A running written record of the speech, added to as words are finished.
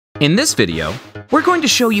In this video, we're going to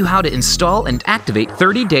show you how to install and activate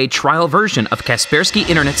 30-day trial version of Kaspersky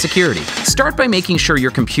Internet Security. Start by making sure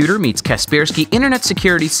your computer meets Kaspersky Internet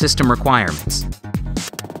Security system requirements.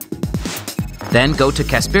 Then go to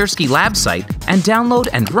Kaspersky Lab site and download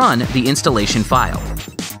and run the installation file.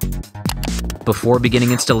 Before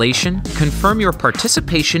beginning installation, confirm your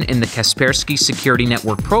participation in the Kaspersky Security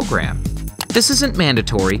Network program. This isn't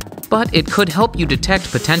mandatory, but it could help you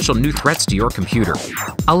detect potential new threats to your computer.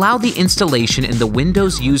 Allow the installation in the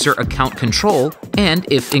Windows User Account Control, and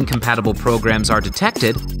if incompatible programs are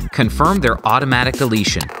detected, confirm their automatic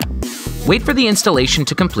deletion. Wait for the installation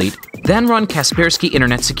to complete, then run Kaspersky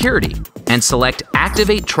Internet Security, and select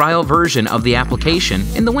Activate Trial Version of the application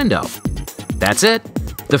in the window. That's it!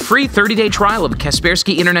 The free 30-day trial of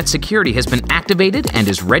Kaspersky Internet Security has been activated and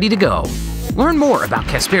is ready to go. Learn more about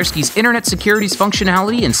Kaspersky's Internet Security's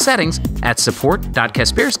functionality and settings at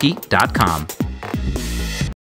support.kaspersky.com.